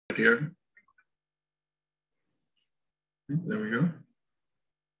Here. There we go.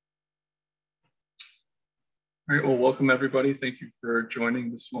 All right, well, welcome everybody. Thank you for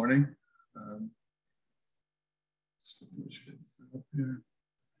joining this morning.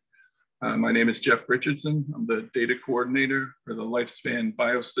 My name is Jeff Richardson. I'm the data coordinator for the Lifespan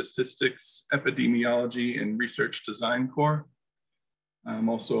Biostatistics, Epidemiology, and Research Design Core. I'm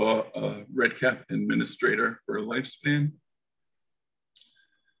also a REDCap administrator for Lifespan.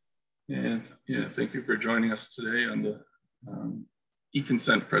 And yeah, thank you for joining us today on the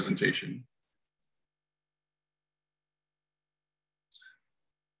e-consent presentation.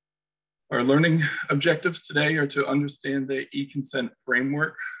 Our learning objectives today are to understand the e-consent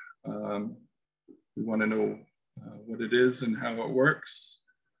framework. We want to know what it is and how it works.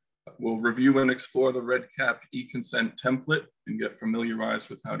 We'll review and explore the REDCap e-consent template and get familiarized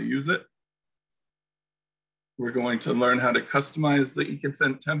with how to use it. We're going to learn how to customize the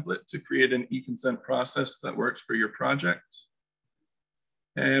e-consent template to create an e-consent process that works for your project.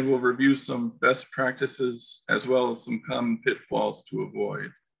 And we'll review some best practices as well as some common pitfalls to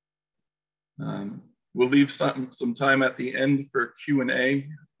avoid. We'll leave some time at the end for Q&A,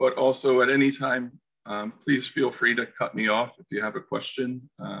 but also at any time, please feel free to cut me off if you have a question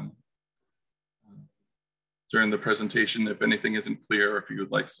during the presentation, if anything isn't clear, or if you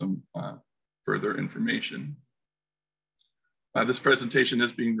would like some further information. This presentation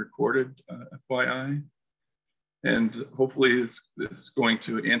is being recorded, FYI, and hopefully it's going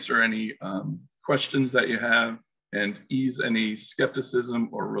to answer any questions that you have and ease any skepticism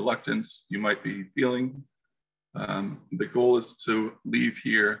or reluctance you might be feeling. The goal is to leave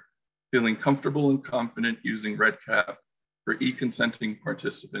here feeling comfortable and confident using REDCap for e-consenting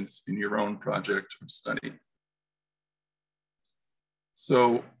participants in your own project or study.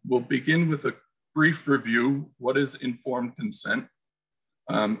 So we'll begin with a brief review. What is informed consent?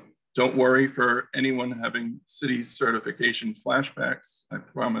 Don't worry for anyone having city certification flashbacks. I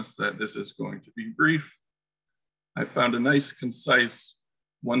promise that this is going to be brief. I found a nice, concise,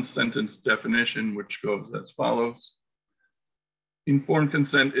 one-sentence definition which goes as follows. Informed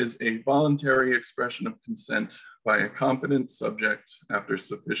consent is a voluntary expression of consent by a competent subject after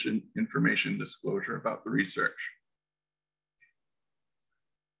sufficient information disclosure about the research.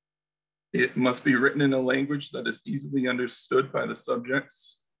 It must be written in a language that is easily understood by the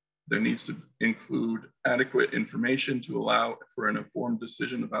subjects. There needs to include adequate information to allow for an informed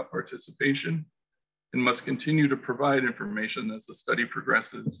decision about participation, and must continue to provide information as the study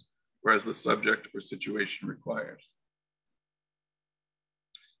progresses or as the subject or situation requires.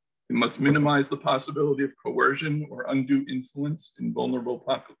 It must minimize the possibility of coercion or undue influence in vulnerable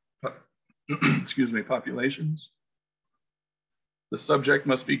populations. The subject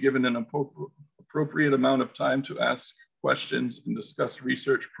must be given an appropriate amount of time to ask questions and discuss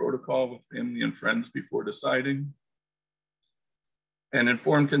research protocol with family and friends before deciding. And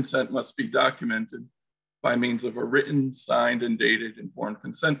informed consent must be documented by means of a written, signed, and dated informed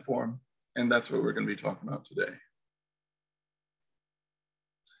consent form. And that's what we're going to be talking about today.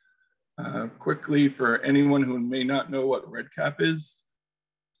 Quickly, for anyone who may not know what REDCap is,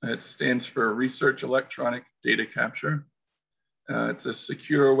 it stands for Research Electronic Data Capture. It's a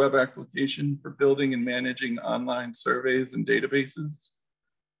secure web application for building and managing online surveys and databases.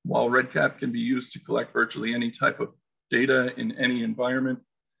 While REDCap can be used to collect virtually any type of data in any environment,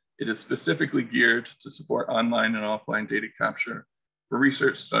 it is specifically geared to support online and offline data capture for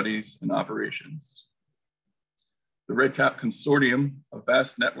research studies and operations. The REDCap Consortium, a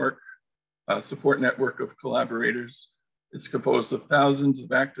vast network, support network of collaborators, is composed of thousands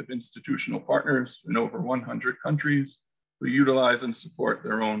of active institutional partners in over 100 countries who utilize and support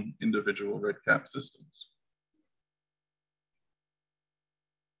their own individual REDCap systems.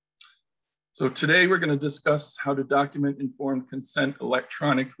 So today we're going to discuss how to document informed consent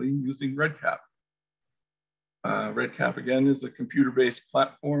electronically using REDCap. REDCap, again, is a computer-based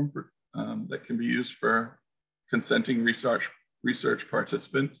platform that can be used for consenting research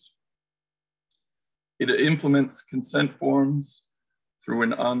participants. It implements consent forms through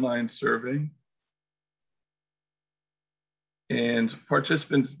an online survey. And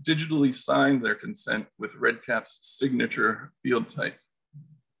participants digitally sign their consent with REDCap's signature field type.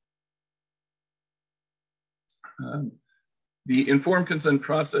 The informed consent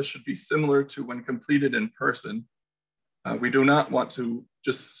process should be similar to when completed in person. We do not want to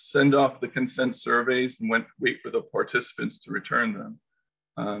just send off the consent surveys and wait for the participants to return them.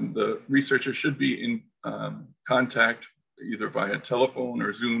 The researcher should be in contact either via telephone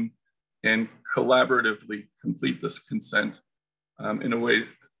or Zoom and collaboratively complete this consent in a way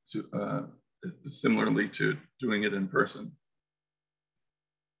to, similarly to doing it in person.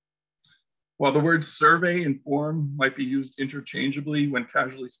 While the words survey and form might be used interchangeably when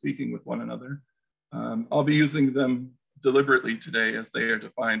casually speaking with one another, I'll be using them deliberately today as they are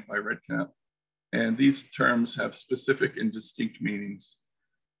defined by REDCap. And these terms have specific and distinct meanings.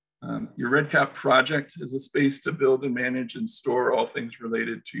 Your REDCap project is a space to build and manage and store all things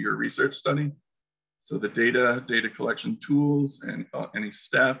related to your research study. So the data collection tools, and any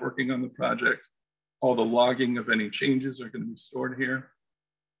staff working on the project, all the logging of any changes are going to be stored here.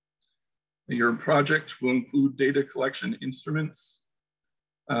 Your project will include data collection instruments.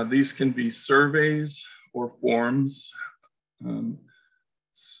 These can be surveys or forms.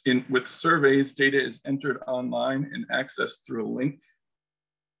 With surveys, data is entered online and accessed through a link.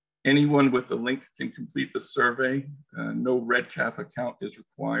 Anyone with a link can complete the survey. No REDCap account is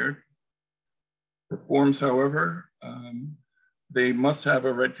required. For forms, however, they must have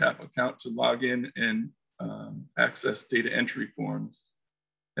a REDCap account to log in and access data entry forms.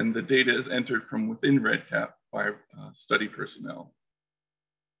 And the data is entered from within REDCap by study personnel.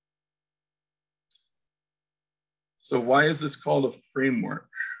 So why is this called a framework?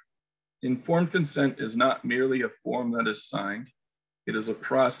 Informed consent is not merely a form that is signed. It is a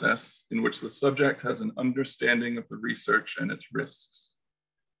process in which the subject has an understanding of the research and its risks.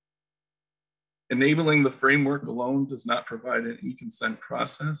 Enabling the framework alone does not provide an e-consent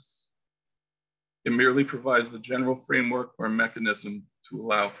process. It merely provides the general framework or mechanism to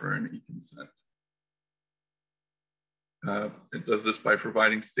allow for an e-consent. It does this by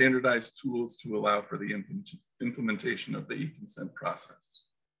providing standardized tools to allow for the implementation of the e-consent process.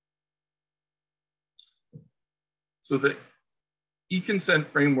 So the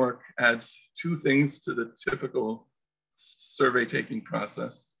e-consent framework adds two things to the typical survey taking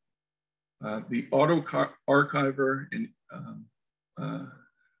process. The auto archiver and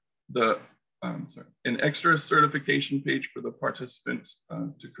an extra certification page for the participant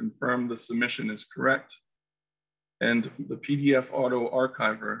to confirm the submission is correct, and the PDF auto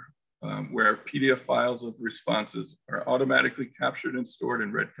archiver where PDF files of responses are automatically captured and stored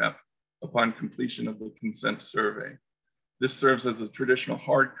in REDCap upon completion of the consent survey. This serves as a traditional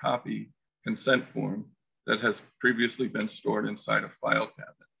hard copy consent form that has previously been stored inside of file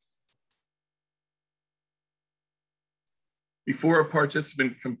cabinets. Before a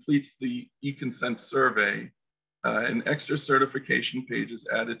participant completes the e-consent survey, an extra certification page is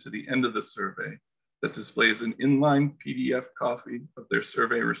added to the end of the survey that displays an inline PDF copy of their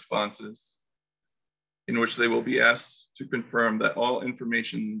survey responses, in which they will be asked to confirm that all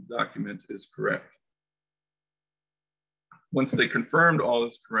information in the document is correct. Once they confirmed all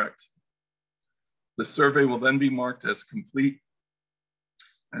is correct, the survey will then be marked as complete,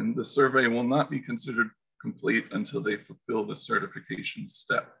 and the survey will not be considered complete until they fulfill the certification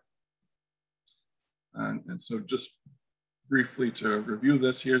step. And so just briefly to review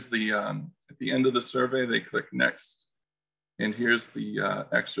this, here's the, at the end of the survey, they click next. And here's the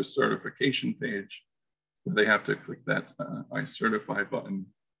extra certification page where they have to click that I certify button.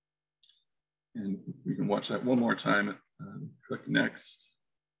 And we can watch that one more time. Click next.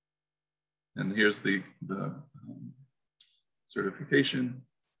 And here's the certification.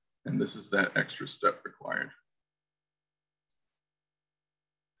 And this is that extra step required.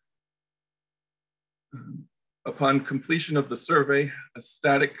 Upon completion of the survey, a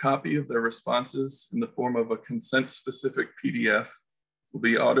static copy of their responses in the form of a consent-specific PDF will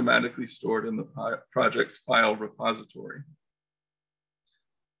be automatically stored in the project's file repository,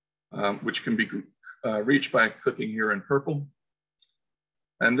 which can be reached by clicking here in purple.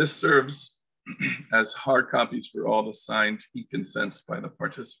 And this serves as hard copies for all the signed e-consents by the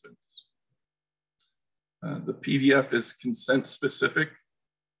participants. The PDF is consent-specific.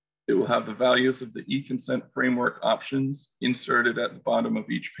 It will have the values of the e-consent framework options inserted at the bottom of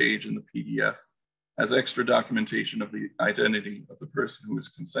each page in the PDF as extra documentation of the identity of the person who is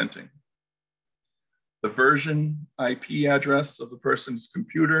consenting. The version, IP address of the person's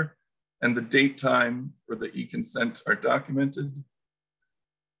computer, and the date time for the e-consent are documented.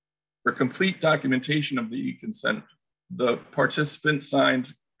 For complete documentation of the e-consent, the participant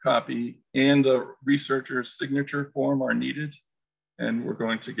signed copy and a researcher's signature form are needed. And we're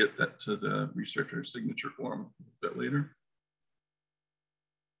going to get that to the researcher's signature form a bit later.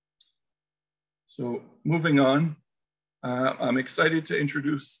 So moving on, I'm excited to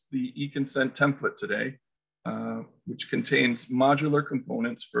introduce the e-consent template today, which contains modular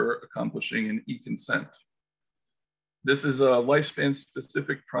components for accomplishing an e-consent. This is a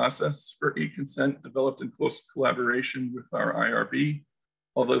lifespan-specific process for e-consent developed in close collaboration with our IRB,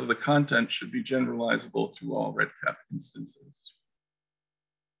 although the content should be generalizable to all REDCap instances.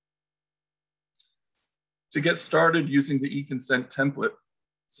 To get started using the e-consent template,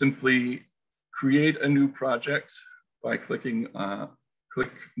 simply create a new project by clicking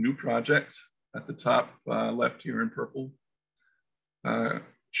click New Project at the top left here in purple.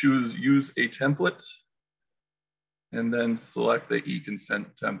 Choose Use a Template, and then select the e-consent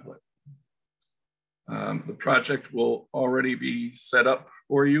template. The project will already be set up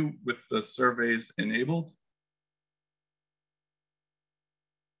for you with the surveys enabled.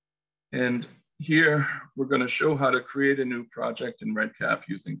 And here, we're going to show how to create a new project in REDCap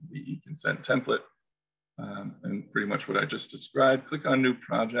using the e-consent template. And pretty much what I just described. Click on New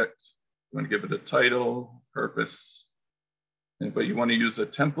Project. You want to give it a title, purpose, but you want to use a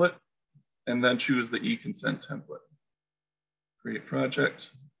template, and then choose the e-consent template. Create project,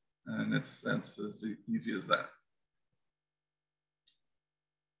 and that's as easy as that.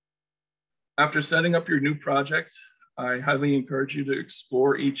 After setting up your new project, I highly encourage you to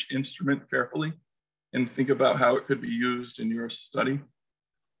explore each instrument carefully and think about how it could be used in your study.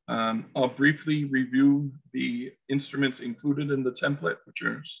 I'll briefly review the instruments included in the template, which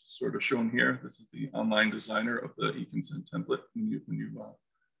are sort of shown here. This is the online designer of the e-consent template when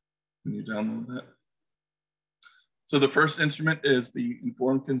you download that. So the first instrument is the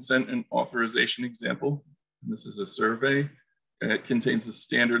informed consent and authorization example. And this is a survey. It contains the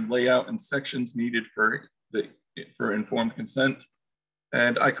standard layout and sections needed for informed consent.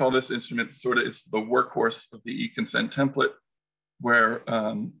 And I call this instrument it's the workhorse of the e-consent template, where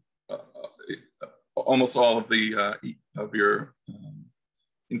almost all of your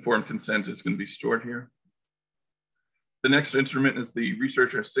informed consent is going to be stored here. The next instrument is the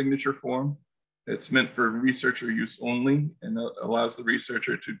researcher signature form. It's meant for researcher use only and allows the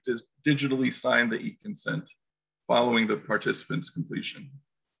researcher to digitally sign the e-consent following the participant's completion.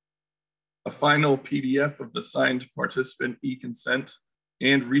 A final PDF of the signed participant e-consent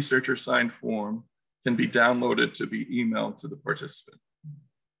and researcher signed form can be downloaded to be emailed to the participant.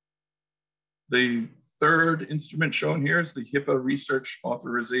 The third instrument shown here is the HIPAA research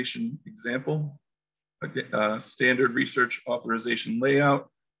authorization example. A standard research authorization layout.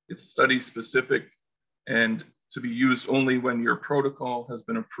 It's study specific and to be used only when your protocol has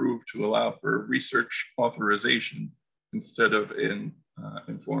been approved to allow for research authorization instead of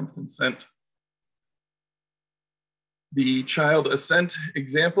informed consent. The child assent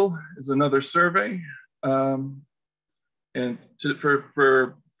example is another survey. And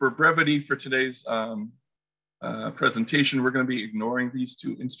for brevity for today's presentation, we're going to be ignoring these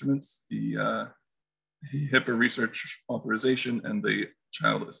two instruments, the HIPAA research authorization and the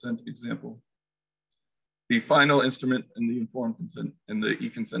child assent example. The final instrument in the informed consent in the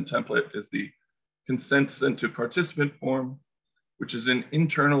e-consent template is the consent sent to participant form, which is an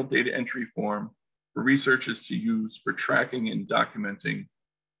internal data entry form for researchers to use for tracking and documenting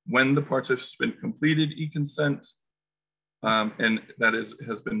when the participant completed e-consent, and that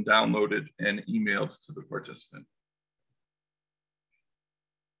has been downloaded and emailed to the participant.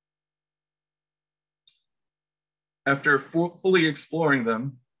 After fully exploring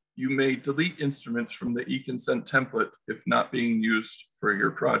them, you may delete instruments from the e-consent template if not being used for your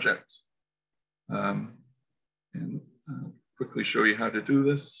project. And I'll quickly show you how to do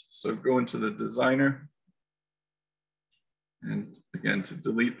this. So go into the designer. And again, to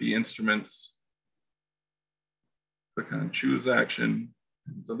delete the instruments, click on choose action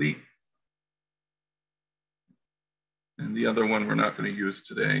and delete. And the other one we're not going to use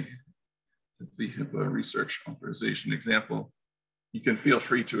today is the HIPAA research authorization example. You can feel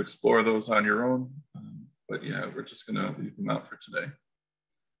free to explore those on your own, but yeah, we're just going to leave them out for today.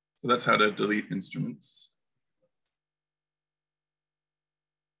 So that's how to delete instruments.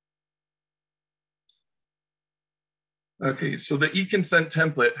 Okay, so the e-consent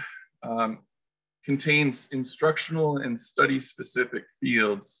template contains instructional and study-specific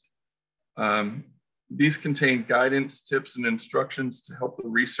fields. These contain guidance, tips, and instructions to help the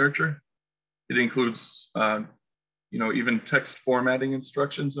researcher. It includes, even text formatting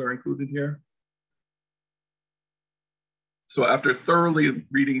instructions are included here. So after thoroughly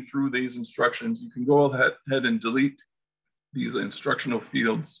reading through these instructions, you can go ahead and delete these instructional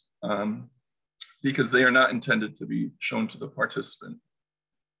fields because they are not intended to be shown to the participant.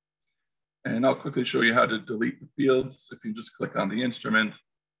 And I'll quickly show you how to delete the fields. If you just click on the instrument,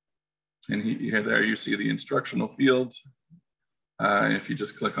 and there you see the instructional field. If you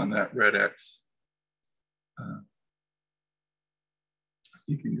just click on that red X,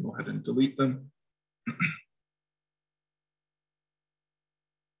 you can go ahead and delete them.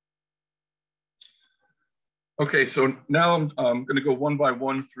 Okay, so now I'm going to go one by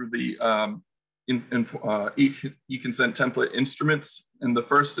one through the e-consent template instruments. And the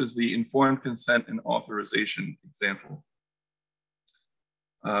first is the informed consent and authorization example.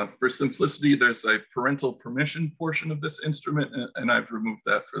 For simplicity, there's a parental permission portion of this instrument, and I've removed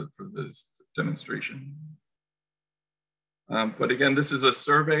that for this demonstration. But again, this is a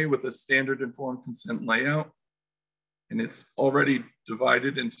survey with a standard informed consent layout, and it's already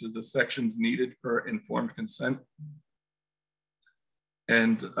divided into the sections needed for informed consent.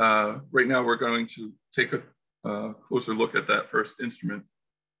 And right now we're going to take a closer look at that first instrument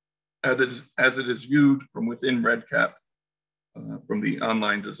as it is viewed from within REDCap from the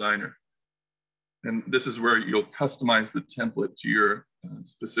online designer. And this is where you'll customize the template to your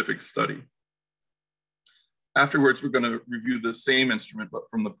specific study. Afterwards, we're going to review the same instrument, but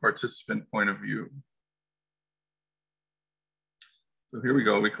from the participant point of view. So here we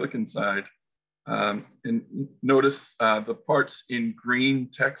go, we click inside. And notice the parts in green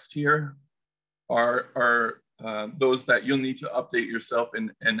text here are those that you'll need to update yourself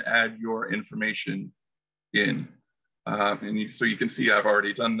and add your information in. So you can see I've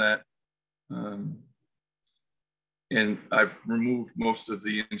already done that. And I've removed most of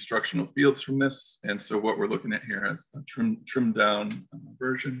the instructional fields from this. And so what we're looking at here is a trimmed down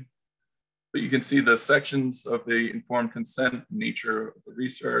version. But you can see the sections of the informed consent, nature of the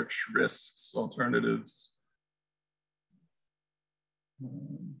research, risks, alternatives.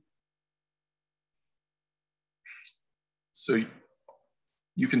 So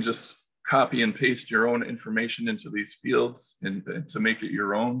you can just copy and paste your own information into these fields and to make it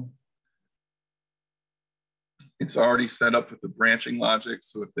your own. It's already set up with the branching logic.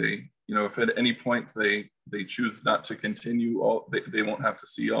 So if they, if at any point they choose not to continue, they won't have to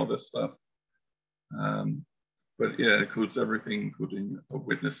see all this stuff. But yeah, it includes everything, including a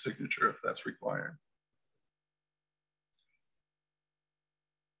witness signature if that's required.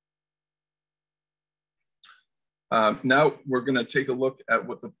 Now we're going to take a look at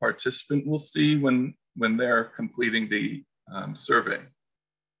what the participant will see when they're completing the survey.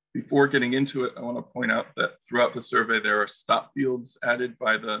 Before getting into it, I want to point out that throughout the survey, there are stop fields added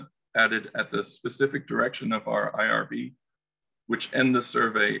at the specific direction of our IRB, which end the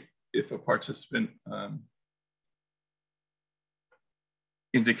survey if a participant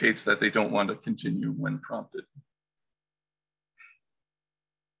indicates that they don't want to continue when prompted.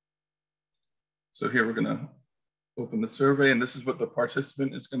 So here we're going to open the survey, and this is what the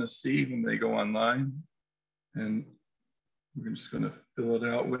participant is going to see when they go online. And we're just going to fill it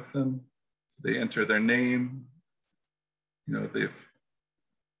out with them. So they enter their name. They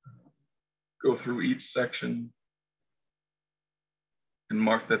go through each section and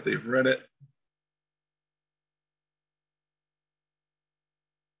mark that they've read it.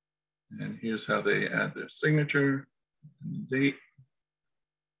 And here's how they add their signature and the date.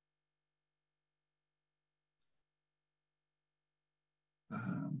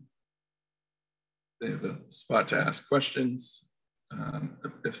 They have a spot to ask questions.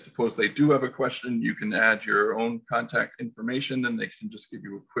 If suppose they do have a question, you can add your own contact information and they can just give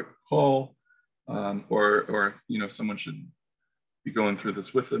you a quick call, or someone should be going through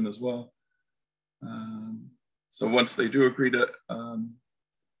this with them as well. So once they do agree to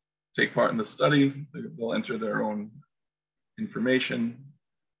take part in the study, they'll enter their own information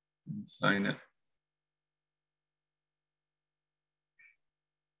and sign it.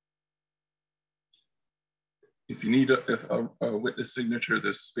 If you need a witness signature,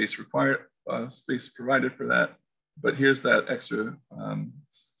 there's space provided for that. But here's that extra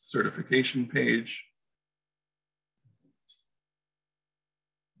certification page.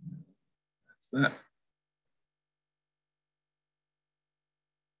 That's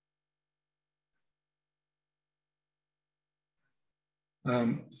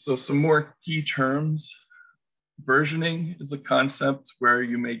that. So some more key terms. Versioning is a concept where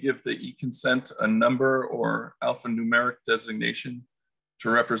you may give the e-consent a number or alphanumeric designation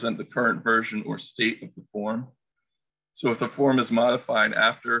to represent the current version or state of the form. So if the form is modified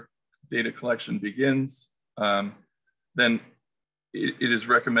after data collection begins, then it is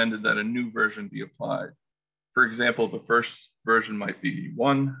recommended that a new version be applied. For example, the first version might be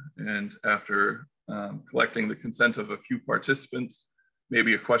 1, and after collecting the consent of a few participants,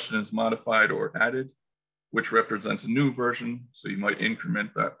 maybe a question is modified or added, which represents a new version. So you might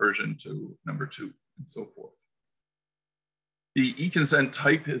increment that version to number 2 and so forth. The e-consent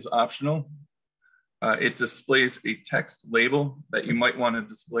type is optional. It displays a text label that you might want to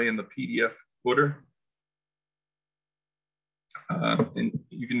display in the PDF footer. And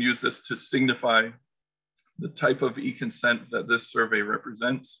you can use this to signify the type of e-consent that this survey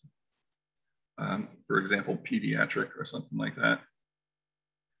represents. For example, pediatric or something like that.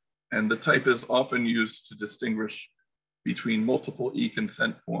 And the type is often used to distinguish between multiple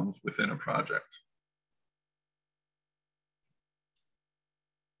e-consent forms within a project.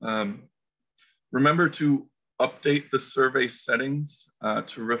 Remember to update the survey settings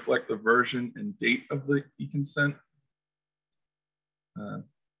to reflect the version and date of the e-consent.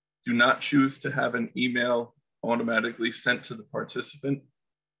 Do not choose to have an email automatically sent to the participant.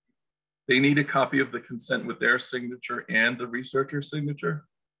 They need a copy of the consent with their signature and the researcher's signature.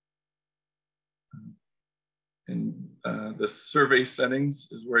 And the survey settings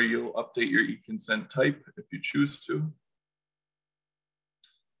is where you'll update your e-consent type if you choose to.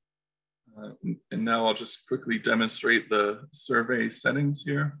 And now I'll just quickly demonstrate the survey settings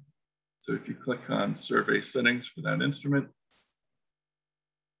here. So if you click on survey settings for that instrument,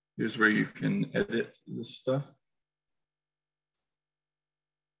 here's where you can edit this stuff.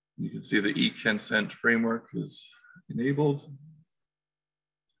 You can see the e-consent framework is enabled.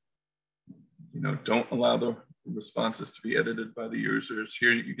 Don't allow the responses to be edited by the users.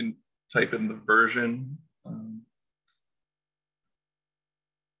 Here you can type in the version.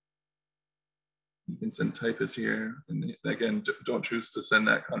 E-consent type is here. And again, don't choose to send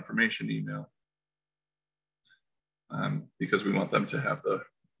that confirmation email because we want them to have the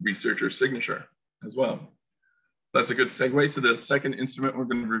researcher signature as well. That's a good segue to the second instrument we're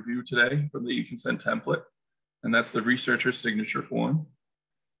going to review today from the e-consent template, and that's the researcher signature form.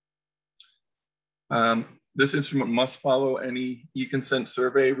 This instrument must follow any e-consent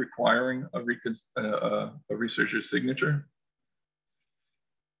survey requiring a researcher's signature.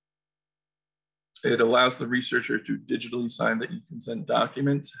 It allows the researcher to digitally sign the e-consent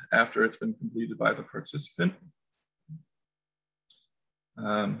document after it's been completed by the participant.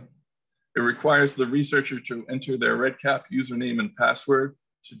 It requires the researcher to enter their REDCap username and password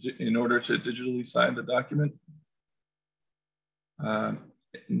in order to digitally sign the document.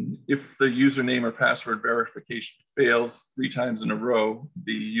 If the username or password verification fails 3 times in a row,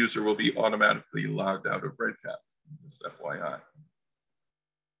 the user will be automatically logged out of REDCap, just FYI.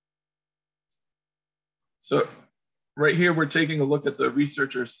 So right here, we're taking a look at the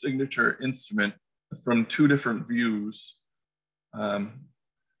researcher signature instrument from 2 different views.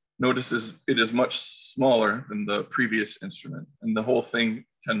 Notice it is much smaller than the previous instrument, and the whole thing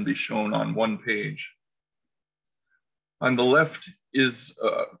can be shown on 1 page. On the left is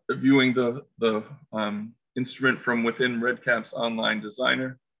viewing the instrument from within REDCap's online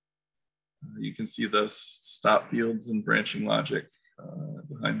designer. You can see the stop fields and branching logic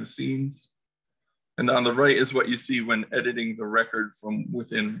behind the scenes. And on the right is what you see when editing the record from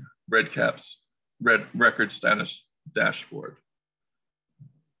within REDCap's record status dashboard.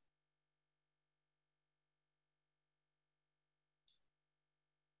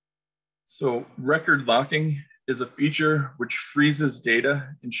 So record locking is a feature which freezes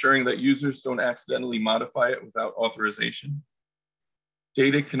data, ensuring that users don't accidentally modify it without authorization.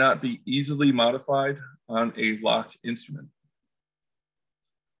 Data cannot be easily modified on a locked instrument.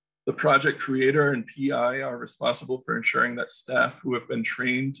 The project creator and PI are responsible for ensuring that staff who have been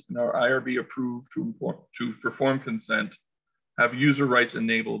trained and are IRB approved to perform consent have user rights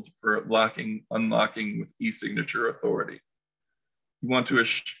enabled for locking, unlocking with e-signature authority. You want to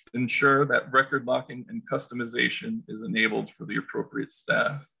ensure that record locking and customization is enabled for the appropriate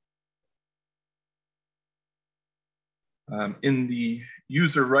staff. In the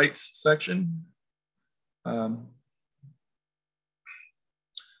user rights section,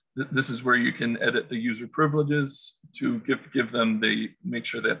 this is where you can edit the user privileges to give them make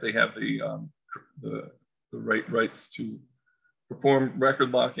sure that they have the right rights to perform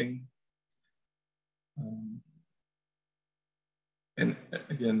record locking. And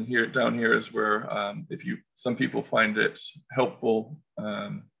again, down here is where some people find it helpful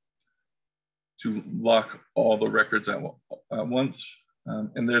to lock all the records at once.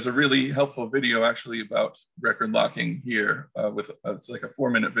 And there's a really helpful video actually about record locking here it's like a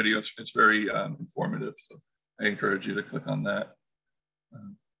 4-minute video. It's very informative. So I encourage you to click on that.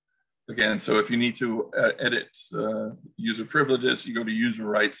 Again, so if you need to edit user privileges, you go to user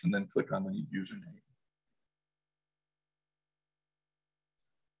rights and then click on the username.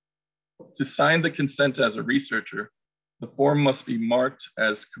 To sign the consent as a researcher, the form must be marked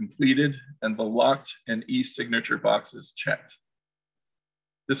as completed and the locked and e-signature boxes checked.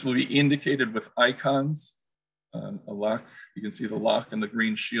 This will be indicated with icons, a lock. You can see the lock and the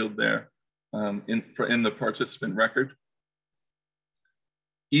green shield there in the participant record.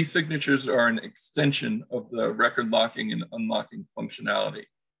 E-signatures are an extension of the record locking and unlocking functionality.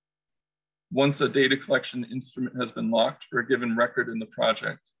 Once a data collection instrument has been locked for a given record in the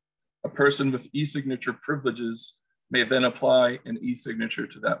project, a person with e-signature privileges may then apply an e-signature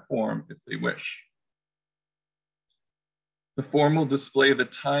to that form if they wish. The form will display the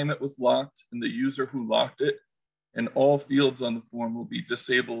time it was locked and the user who locked it, and all fields on the form will be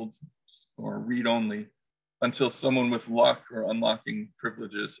disabled or read-only until someone with lock or unlocking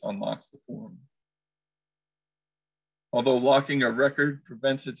privileges unlocks the form. Although locking a record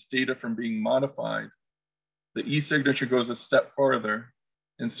prevents its data from being modified, the e-signature goes a step farther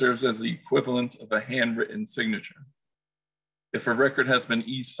and serves as the equivalent of a handwritten signature. If a record has been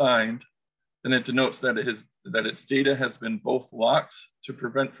e-signed, then it denotes that its data has been both locked to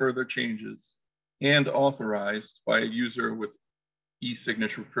prevent further changes and authorized by a user with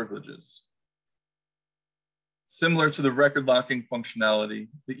e-signature privileges. Similar to the record locking functionality,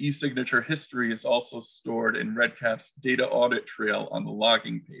 the e-signature history is also stored in REDCap's data audit trail on the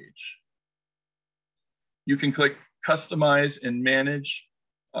logging page. You can click Customize and Manage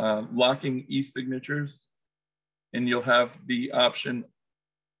locking e-signatures, and you'll have the option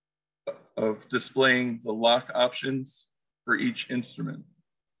of displaying the lock options for each instrument.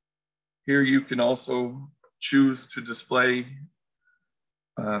 Here you can also choose to display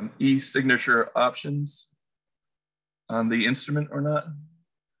e-signature options on the instrument or not.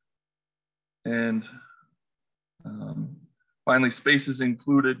 And finally, space is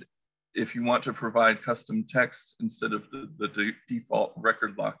included if you want to provide custom text instead of the default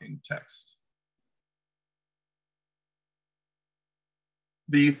record locking text.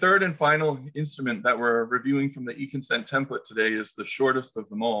 The third and final instrument that we're reviewing from the e-consent template today is the shortest of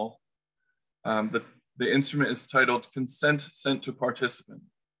them all. The instrument is titled Consent Sent to Participant.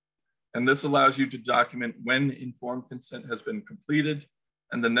 And this allows you to document when informed consent has been completed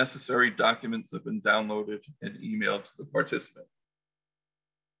and the necessary documents have been downloaded and emailed to the participant.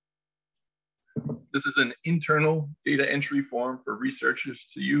 This is an internal data entry form for researchers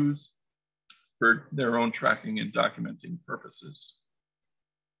to use for their own tracking and documenting purposes.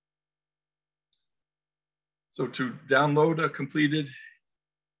 So to download a completed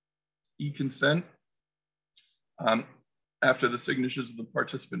e-consent, after the signatures of the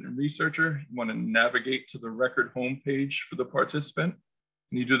participant and researcher, you want to navigate to the record homepage for the participant.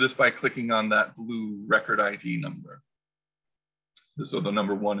 And you do this by clicking on that blue record ID number. So the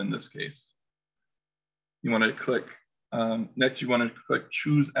number 1 in this case. You want to click, next you want to click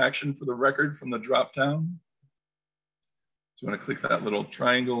Choose Action for the record from the dropdown. So you want to click that little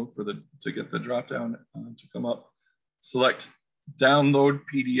triangle to get the dropdown to come up. Select Download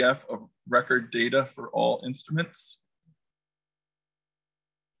PDF of record data for all instruments.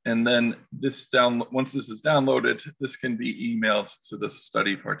 And then once this is downloaded, this can be emailed to the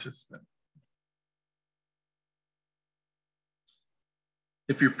study participant.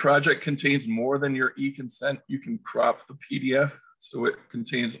 If your project contains more than your e-consent, you can crop the PDF so it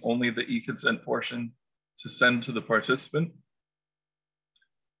contains only the e-consent portion to send to the participant.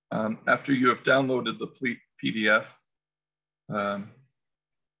 After you have downloaded the PDF,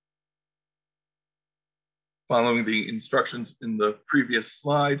 following the instructions in the previous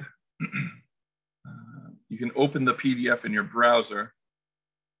slide, you can open the PDF in your browser.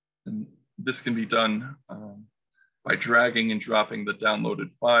 And this can be done by dragging and dropping the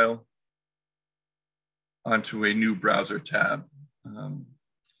downloaded file onto a new browser tab.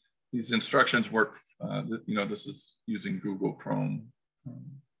 These instructions work, this is using Google Chrome,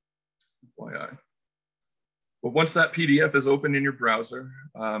 FYI. But once that PDF is open in your browser,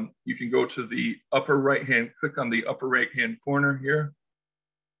 you can go to the click on the upper right-hand corner here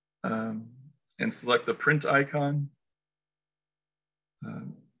and select the print icon.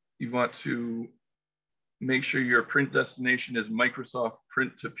 You want to make sure your print destination is Microsoft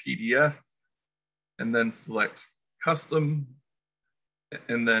Print to PDF, and then select Custom,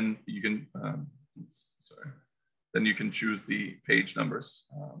 and then you can, then you can choose the page numbers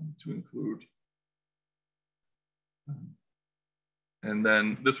to include. And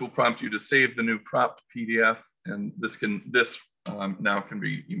then this will prompt you to save the new cropped PDF, and this now can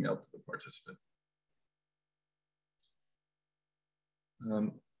be emailed to the participant.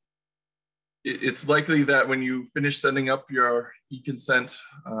 It's likely that when you finish setting up your e-consent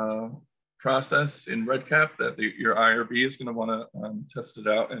process in REDCap, that your IRB is going to want to test it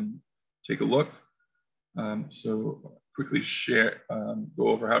out and take a look. So quickly go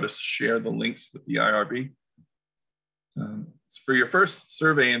over how to share the links with the IRB. For your first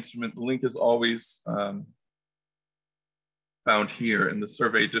survey instrument, the link is always found here in the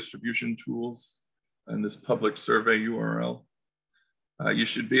survey distribution tools and this public survey URL. You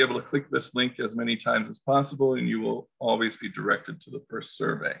should be able to click this link as many times as possible, and you will always be directed to the first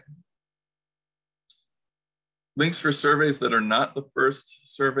survey. Links for surveys that are not the first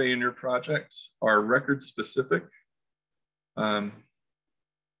survey in your project are record specific,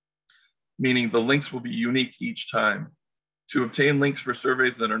 meaning the links will be unique each time. To obtain links for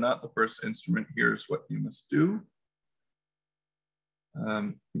surveys that are not the first instrument, here's what you must do.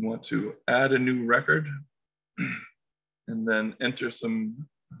 You want to add a new record and then enter some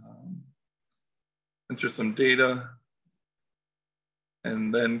data,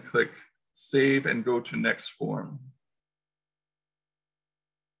 and then click save and go to next form.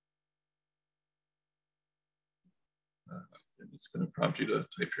 It's going to prompt you to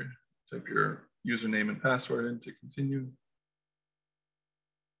type your username and password in to continue.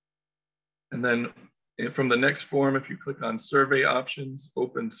 And then from the next form, if you click on survey options,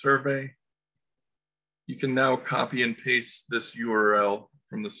 open survey, you can now copy and paste this URL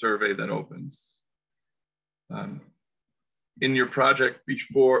from the survey that opens. In your project, be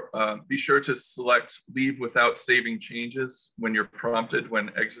sure to select leave without saving changes when you're prompted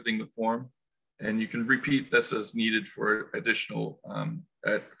when exiting the form. And you can repeat this as needed for additional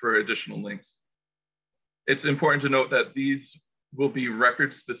links. It's important to note that these will be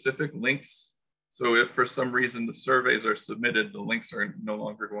record-specific links. So if for some reason the surveys are submitted, the links are no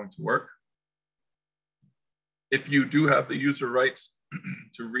longer going to work. If you do have the user rights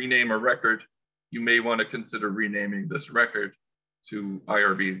to rename a record, you may want to consider renaming this record to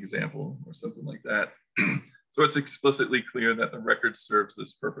IRB example or something like that. So it's explicitly clear that the record serves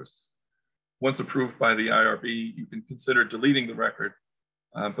this purpose. Once approved by the IRB, you can consider deleting the record,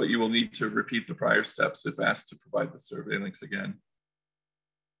 but you will need to repeat the prior steps if asked to provide the survey links again.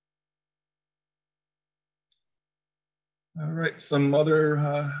 All right, some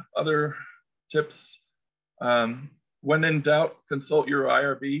other tips. When in doubt, consult your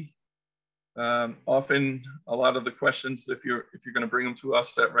IRB. Often, a lot of the questions, if you're going to bring them to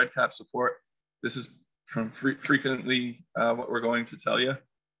us at REDCap support, this is frequently what we're going to tell you.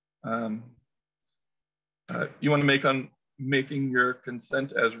 You want to make making your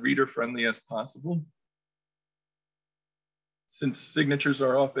consent as reader-friendly as possible. Since signatures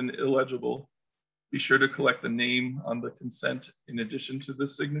are often illegible, be sure to collect the name on the consent in addition to the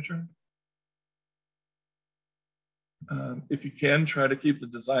signature. If you can, try to keep the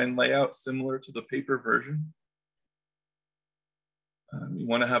design layout similar to the paper version. You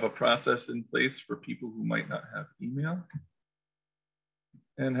want to have a process in place for people who might not have email.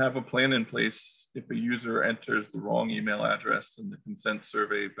 And have a plan in place if a user enters the wrong email address and the consent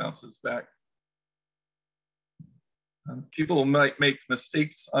survey bounces back. People might make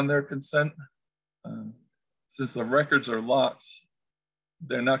mistakes on their consent. Since the records are locked,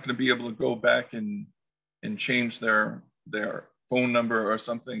 they're not going to be able to go back and change their phone number or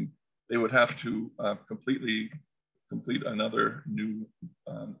something. They would have to completely complete another new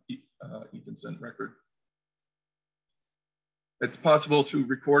e-consent record. It's possible to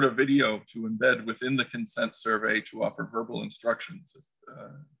record a video to embed within the consent survey to offer verbal instructions if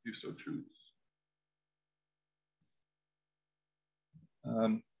you so choose.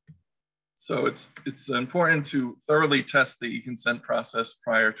 So it's important to thoroughly test the e-consent process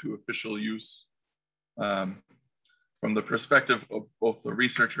prior to official use from the perspective of both the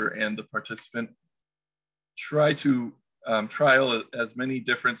researcher and the participant. Try to trial as many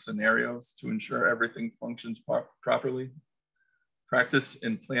different scenarios to ensure everything functions properly. Practice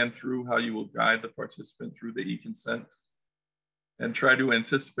and plan through how you will guide the participant through the e-consent, and try to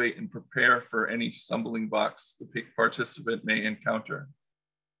anticipate and prepare for any stumbling blocks the participant may encounter.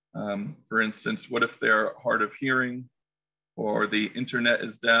 For instance, what if they're hard of hearing, or the internet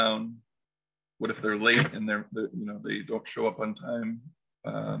is down? What if they're late and they don't show up on time,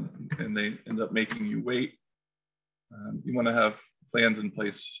 and they end up making you wait? You want to have plans in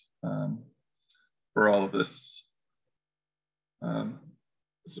place for all of this.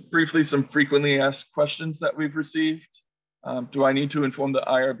 So briefly, some frequently asked questions that we've received. Do I need to inform the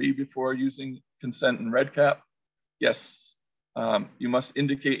IRB before using consent in REDCap? Yes. You must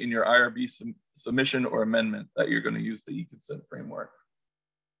indicate in your IRB submission or amendment that you're going to use the e-consent framework.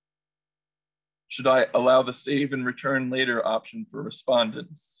 Should I allow the save and return later option for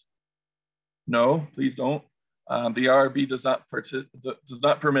respondents? No, please don't. The IRB does not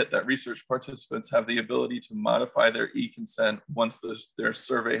permit that research participants have the ability to modify their e-consent once their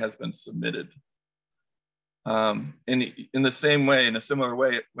survey has been submitted. In the same way, in a similar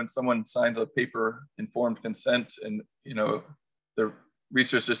way, when someone signs a paper informed consent and the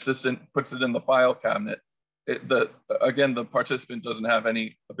research assistant puts it in the file cabinet, again, the participant doesn't have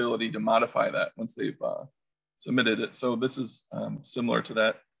any ability to modify that once they've submitted it. So this is similar to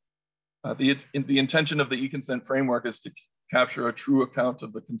that. The intention of the e-consent framework is to capture a true account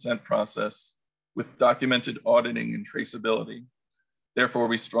of the consent process with documented auditing and traceability. Therefore,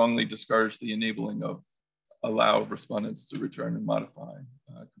 we strongly discourage the enabling of allow respondents to return and modify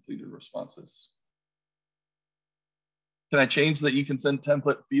completed responses. Can I change the e-consent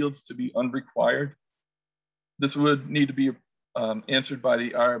template fields to be unrequired? This would need to be answered by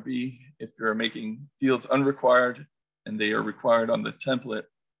the IRB. If you're making fields unrequired and they are required on the template,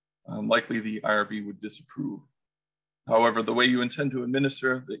 likely the IRB would disapprove. However, the way you intend to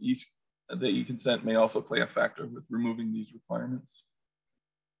administer the e-consent may also play a factor with removing these requirements.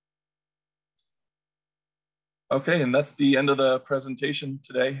 Okay, and that's the end of the presentation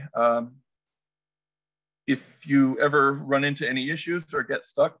today. If you ever run into any issues or get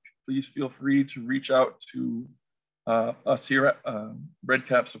stuck, please feel free to reach out to us here at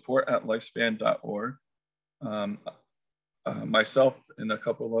REDCap support@lifespan.org. Myself and a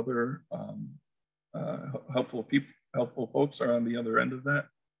couple of other helpful folks are on the other end of that,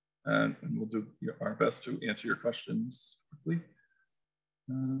 and we'll do our best to answer your questions quickly.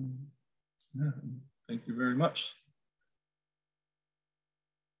 Yeah, thank you very much.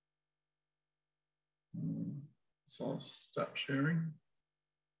 So I'll stop sharing.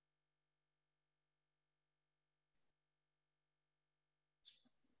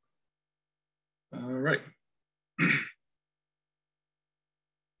 All right.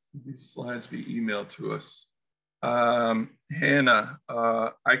 These slides be emailed to us. Hannah,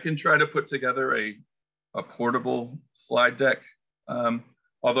 I can try to put together a portable slide deck.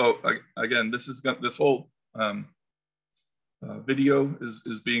 Although, again, this whole video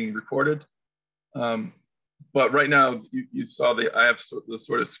is being recorded. But right now, you saw I have the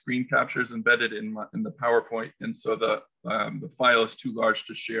sort of screen captures embedded in the PowerPoint, and so the file is too large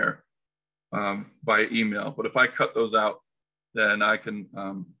to share by email. But if I cut those out, then I can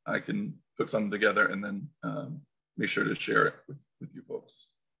put something together and then make sure to share it with you folks.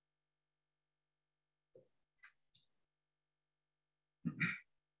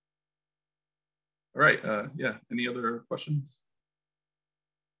 All right, yeah, any other questions?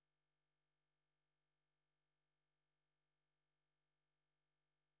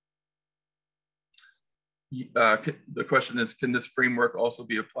 The question is, can this framework also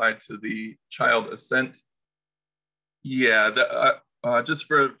be applied to the child assent? Yeah, just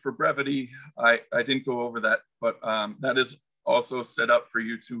for brevity, I didn't go over that, but that is also set up for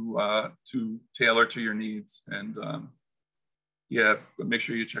you to tailor to your needs, and yeah, but make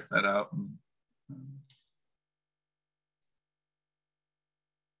sure you check that out.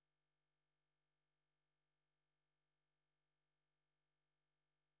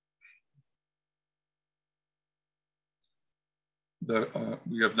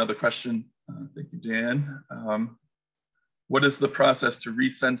 We have another question. Thank you, Dan. What is the process to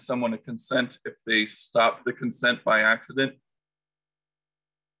resend someone a consent if they stop the consent by accident?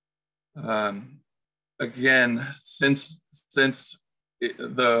 Again, since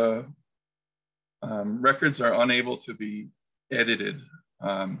the records are unable to be edited,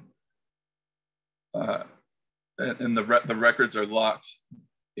 and the records are locked,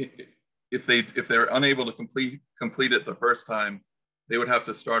 if they're unable to complete it the first time, they would have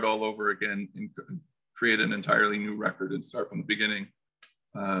to start all over again and create an entirely new record and start from the beginning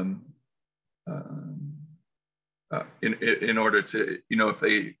in order to, if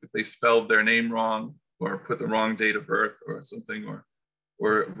they spelled their name wrong or put the wrong date of birth or something,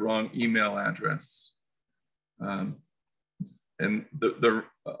 or wrong email address. And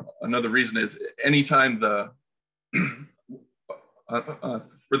another reason is anytime for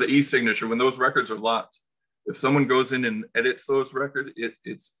the e-signature, when those records are locked, if someone goes in and edits those records, it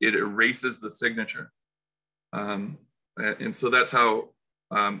erases the signature. And so that's how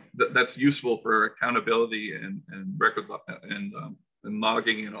that's useful for accountability and record and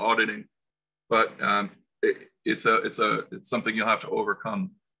logging and auditing. But it's something you'll have to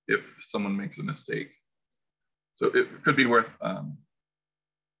overcome if someone makes a mistake. So it could be worth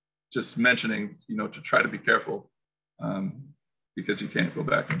just mentioning, to try to be careful, because you can't go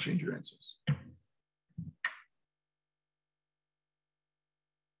back and change your answers.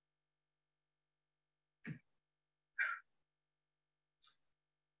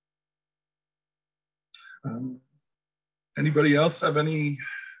 Anybody else have any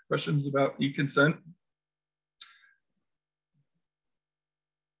questions about e-consent?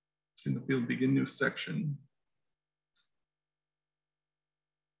 In the field, begin new section.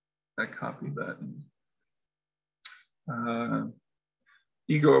 I copy that.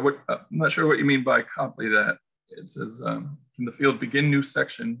 Igor, I'm not sure what you mean by copy that. It says, in the field, begin new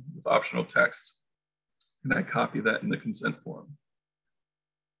section with optional text. Can I copy that in the consent form?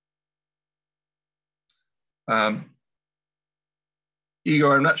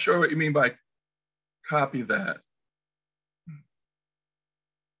 Igor, I'm not sure what you mean by copy that.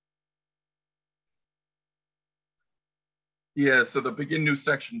 Yeah, so the begin new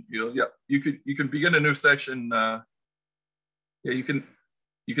section field. Yeah, you can begin a new section. Yeah, you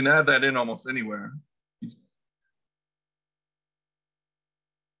can add that in almost anywhere.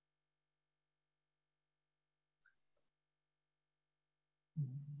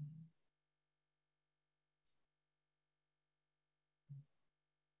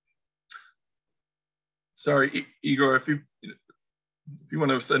 Sorry, Igor, if you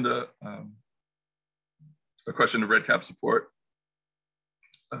want to send a question to REDCap support,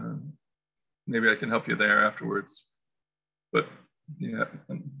 maybe I can help you there afterwards. But yeah.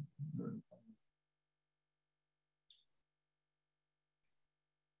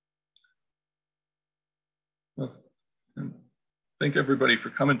 Well, thank everybody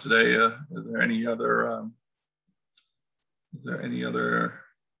for coming today. Is there any other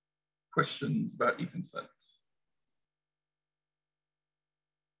questions about e-consents?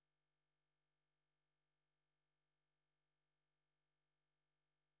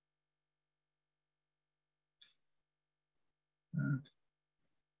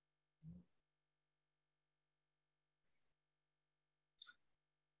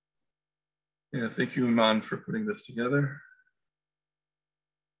 Yeah, thank you, Iman, for putting this together.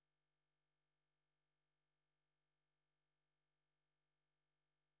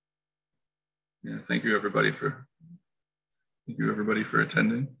 Yeah, thank you everybody for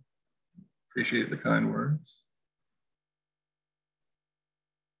attending. Appreciate the kind words.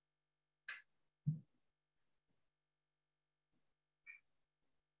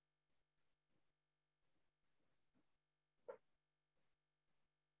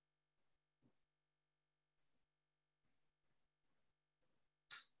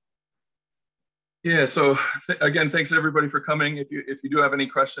 Yeah, so again, thanks everybody for coming. If you do have any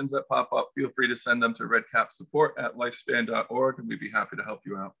questions that pop up, feel free to send them to redcapsupport@lifespan.org and we'd be happy to help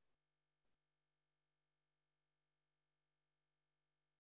you out.